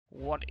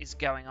What is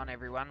going on,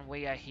 everyone?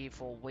 We are here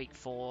for week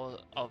 4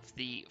 of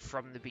the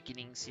From the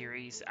Beginning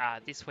series.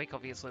 This week,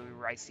 obviously, we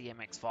raced the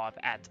Mx5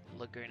 at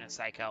Laguna,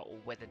 Seca, or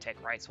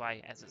Weathertech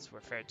Raceway, as it's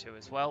referred to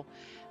as well.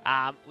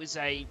 It was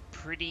a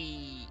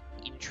pretty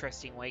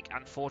interesting week.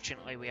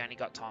 Unfortunately, we only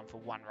got time for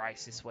one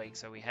race this week,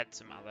 so we had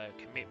some other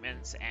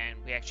commitments,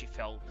 and we actually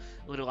felt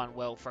a little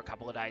unwell for a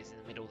couple of days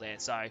in the middle there.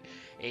 So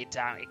it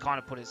kind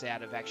of put us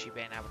out of actually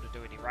being able to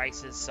do any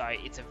races. So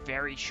it's a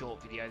very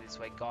short video this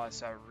week, guys,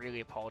 so I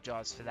really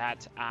apologise for that.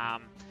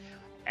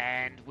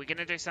 And we're going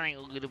to do something a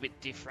little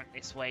bit different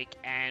this week,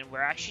 and we're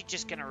actually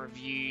just going to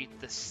review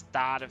the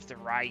start of the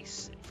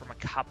race from a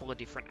couple of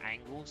different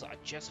angles. I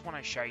just want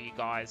to show you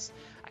guys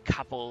a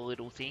couple of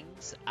little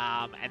things,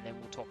 and then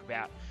we'll talk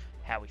about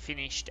how we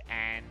finished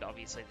and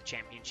obviously the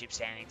championship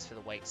standings for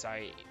the week. So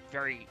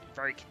very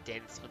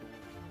condensed little,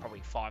 probably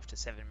 5 to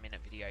 7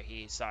 minute video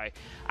here. So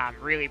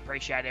really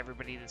appreciate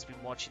everybody that's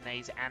been watching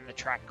these and the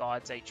track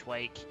guides each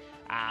week.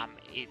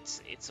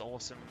 It's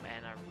awesome,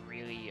 and I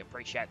really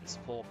appreciate the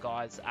support,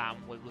 guys.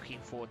 We're looking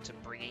forward to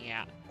bringing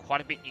out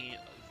quite a bit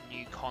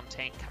new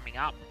content coming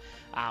up.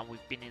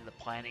 We've been in the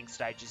planning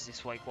stages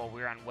this week while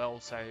we were unwell,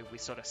 so we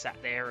sort of sat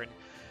there and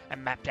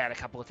mapped out a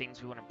couple of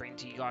things we want to bring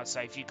to you guys. So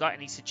if you've got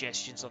any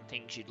suggestions on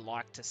things you'd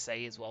like to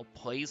see as well,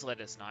 please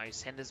let us know.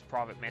 Send us a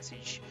private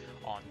message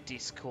on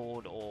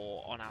Discord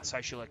or on our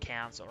social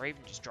accounts, or even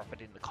just drop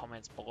it in the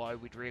comments below.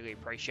 We'd really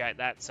appreciate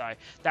that. So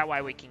that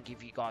way we can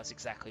give you guys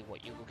exactly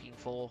what you're looking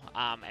for,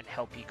 and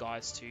help you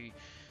guys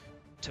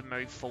to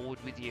move forward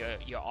with your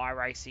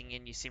iRacing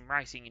and your sim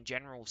racing in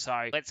general.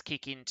 So let's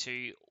kick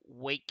into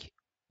week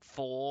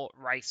 4,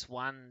 race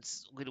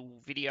 1's little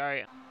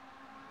video.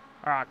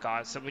 Alright,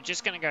 guys, so we're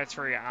just going to go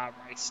through our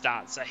race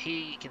start. So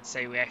here you can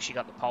see we actually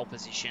got the pole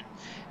position,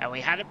 and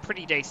we had a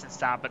pretty decent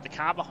start, but the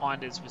car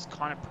behind us was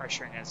kind of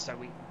pressuring us, so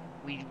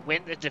we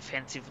went the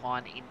defensive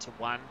line into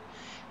one,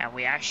 and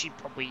we actually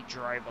probably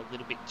drove a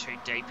little bit too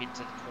deep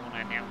into the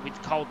corner. Now,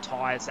 with cold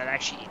tyres, that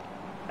actually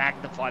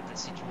magnified the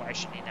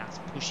situation in us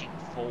pushing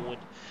forward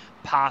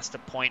past a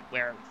point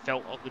where it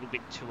felt a little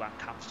bit too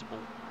uncomfortable.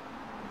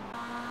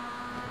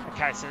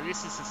 Okay, so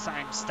this is the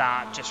same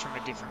start, just from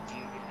a different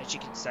view. As you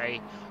can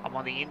see, I'm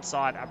on the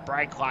inside, I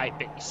brake late,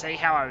 but you see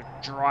how I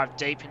drive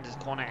deep into the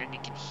corner, and you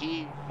can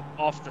hear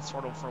off the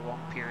throttle for a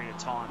long period of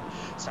time.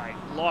 So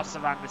lots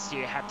of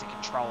understeer, had to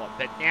control it.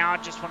 But now I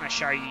just want to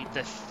show you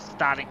the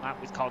starting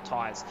lap with cold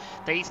tyres.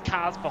 These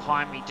cars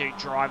behind me do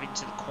drive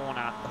into the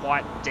corner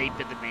quite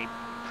deeper than me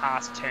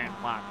past turn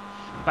 1.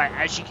 But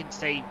as you can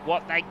see,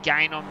 what they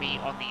gain on me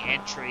on the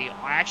entry,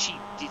 I actually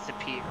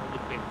disappear a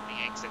little bit on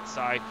the exit.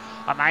 So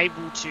I'm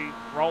able to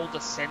roll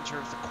the center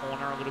of the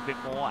corner a little bit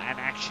more and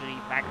actually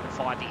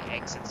magnify the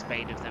exit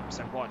speed of them.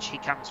 So watch, he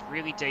comes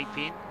really deep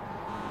in.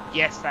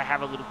 Yes, they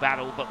have a little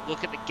battle, but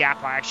look at the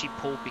gap I actually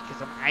pulled,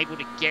 because I'm able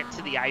to get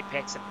to the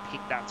apex and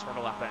pick that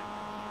throttle up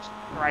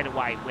straight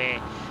away,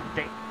 where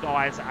the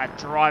guys are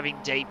driving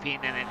deep in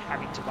and then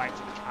having to wait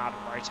for the car to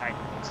rotate.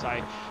 So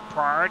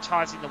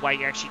prioritising the way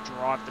you actually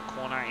drive the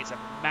corner is a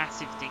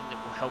massive thing that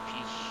will help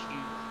you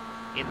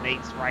huge in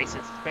these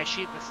races,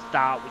 especially at the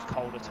start with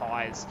colder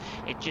tyres.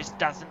 It just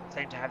doesn't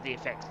seem to have the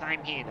effect.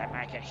 Same here, they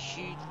make a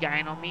huge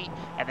gain on me,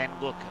 and then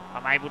look,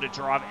 I'm able to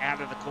drive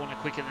out of the corner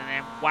quicker than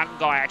them. One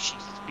guy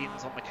actually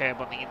spins on the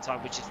curb on the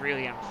inside, which is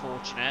really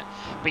unfortunate,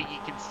 but you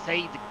can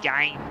see the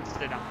gains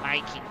that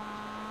I'm making.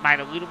 Made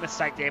a little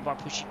mistake there by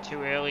pushing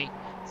too early.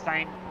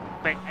 Same,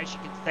 but as you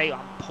can see,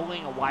 I'm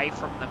pulling away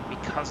from them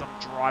because I'm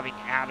driving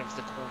out of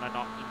the corner,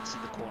 not into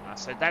the corner.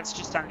 So that's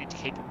just something to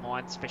keep in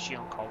mind, especially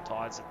on cold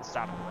tyres at the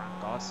start of the run,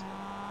 guys.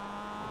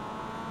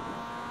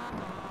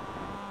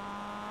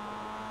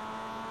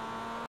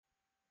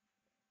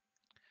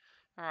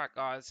 Alright,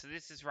 guys, so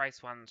this is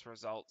race 1's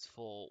results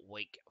for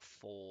week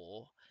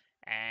 4,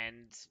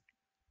 and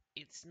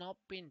it's not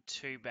been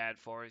too bad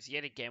for us.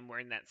 Yet again, we're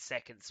in that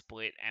second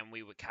split, and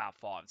we were car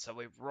 5. So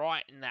we're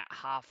right in that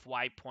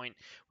halfway point.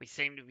 We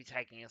seem to be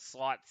taking a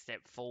slight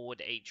step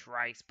forward each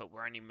race, but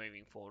we're only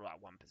moving forward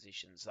like 1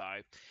 position. So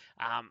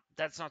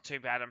that's not too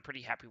bad. I'm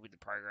pretty happy with the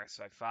progress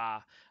so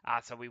far.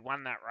 So we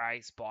won that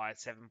race by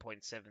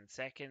 7.7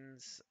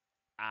 seconds.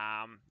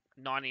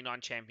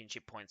 99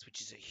 championship points,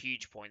 which is a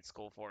huge point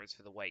score for us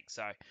for the week.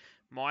 So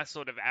my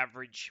sort of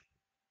average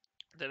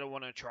that I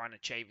want to try and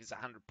achieve is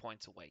 100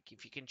 points a week.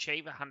 If you can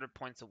achieve 100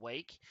 points a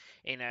week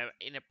in a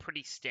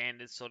pretty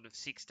standard sort of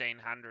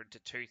 1600 to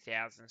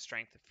 2000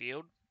 strength of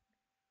field,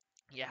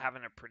 you're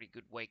having a pretty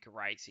good week of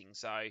racing.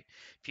 So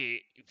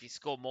if you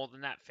score more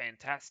than that,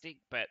 fantastic.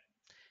 But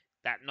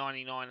that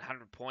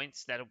 9900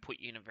 points, that'll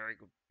put you in a very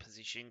good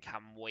position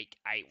come week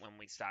 8 when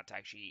we start to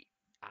actually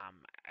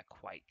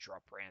equate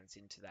drop rounds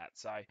into that.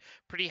 So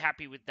pretty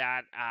happy with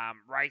that.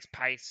 Race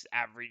pace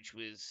average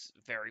was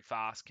very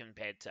fast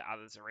compared to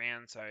others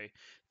around. So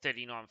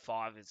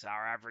 39.5 is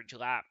our average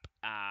lap.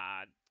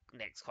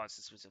 Next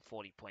closest was a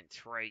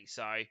 40.3.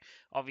 So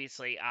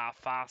obviously our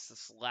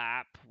fastest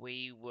lap,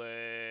 we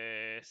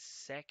were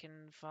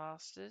second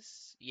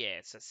fastest. Yeah,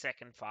 so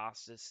second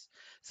fastest.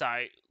 So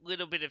a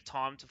little bit of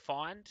time to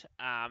find,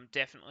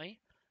 definitely.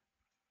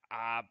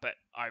 but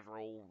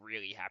overall,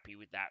 really happy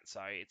with that.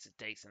 So it's a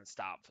decent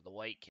start for the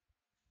week.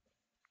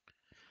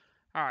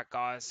 Alright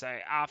guys, so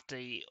after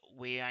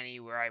we only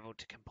were able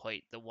to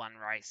complete the one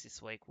race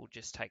this week, we'll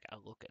just take a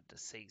look at the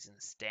season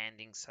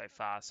standings so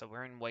far. So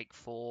we're in week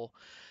 4.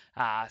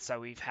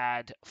 So we've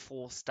had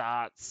 4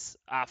 starts,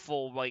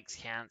 4 weeks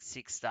count,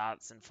 6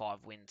 starts and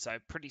 5 wins. So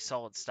pretty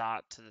solid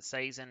start to the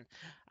season.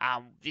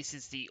 This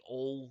is the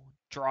all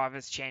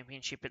drivers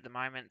championship at the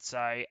moment.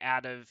 So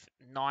out of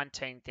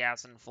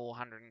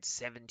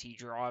 19,470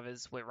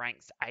 drivers, we're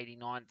ranked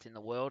 89th in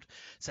the world.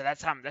 So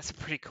that's a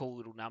pretty cool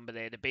little number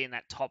there to be in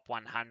that top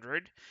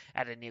 100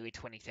 out of nearly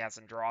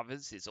 20,000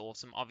 drivers is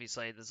awesome.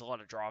 Obviously, there's a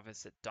lot of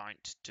drivers that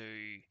don't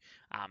do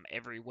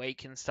every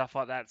week and stuff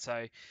like that.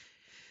 So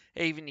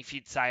even if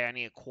you'd say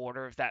only a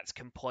quarter of that's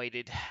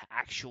completed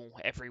actual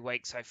every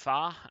week so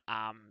far,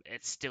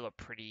 it's still a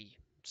pretty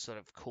sort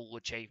of cool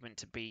achievement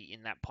to be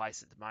in that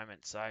place at the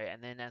moment. So,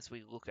 and then as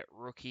we look at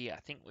rookie, I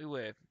think we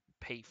were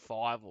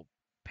P5 or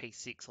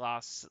P6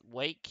 last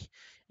week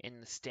in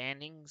the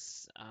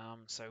standings.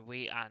 So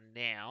we are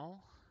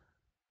now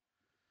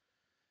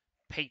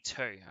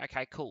P2.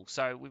 Okay, cool.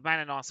 So we've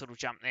made a nice little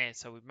jump there.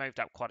 So we've moved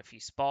up quite a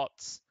few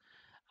spots.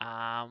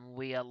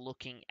 We are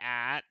looking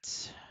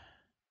at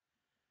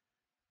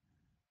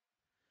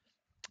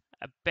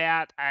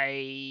about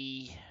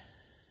a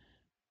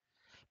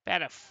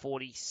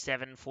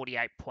 47,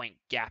 48 point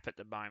gap at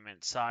the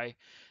moment. So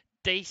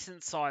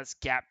decent sized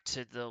gap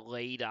to the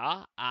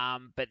leader,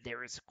 but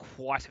there is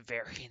quite a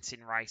variance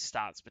in race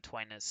starts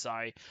between us.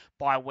 So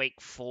by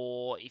week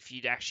 4, if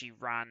you'd actually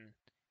run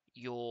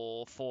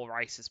your 4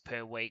 races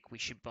per week, we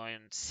should be on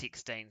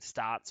 16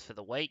 starts for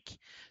the week.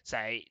 So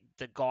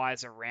the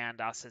guys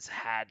around us has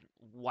had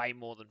way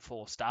more than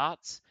 4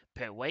 starts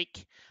per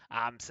week.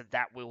 So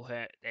that will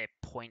hurt their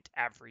point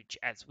average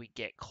as we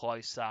get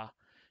closer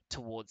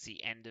towards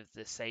the end of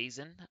the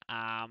season.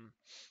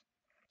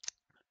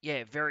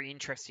 Yeah, very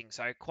interesting.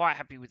 So quite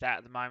happy with that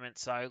at the moment.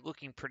 So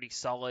looking pretty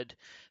solid.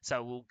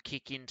 So we'll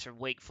kick into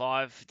week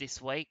 5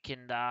 this week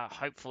and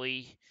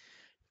hopefully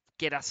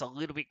get us a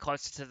little bit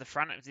closer to the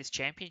front of this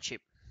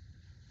championship.